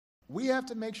We have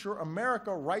to make sure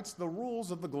America writes the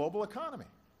rules of the global economy.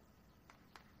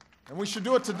 And we should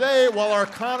do it today while our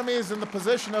economy is in the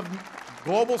position of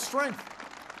global strength.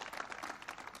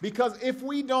 Because if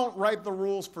we don't write the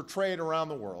rules for trade around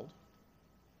the world,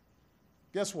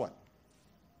 guess what?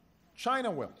 China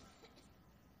will.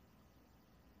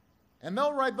 And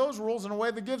they'll write those rules in a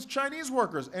way that gives Chinese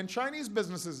workers and Chinese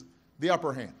businesses the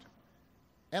upper hand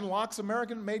and locks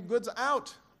American-made goods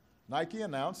out. Nike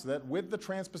announced that with the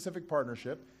Trans-Pacific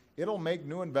Partnership, it'll make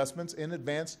new investments in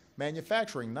advanced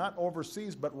manufacturing, not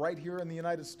overseas, but right here in the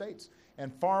United States.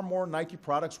 And far more Nike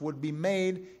products would be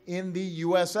made in the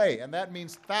USA. And that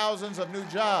means thousands of new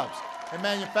jobs in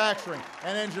manufacturing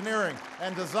and engineering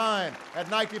and design at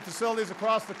Nike facilities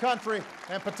across the country,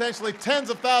 and potentially tens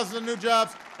of thousands of new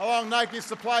jobs along Nike's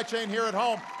supply chain here at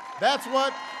home. That's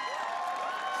what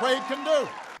trade can do.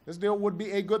 This deal would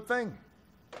be a good thing.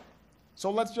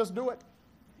 So let's just do it.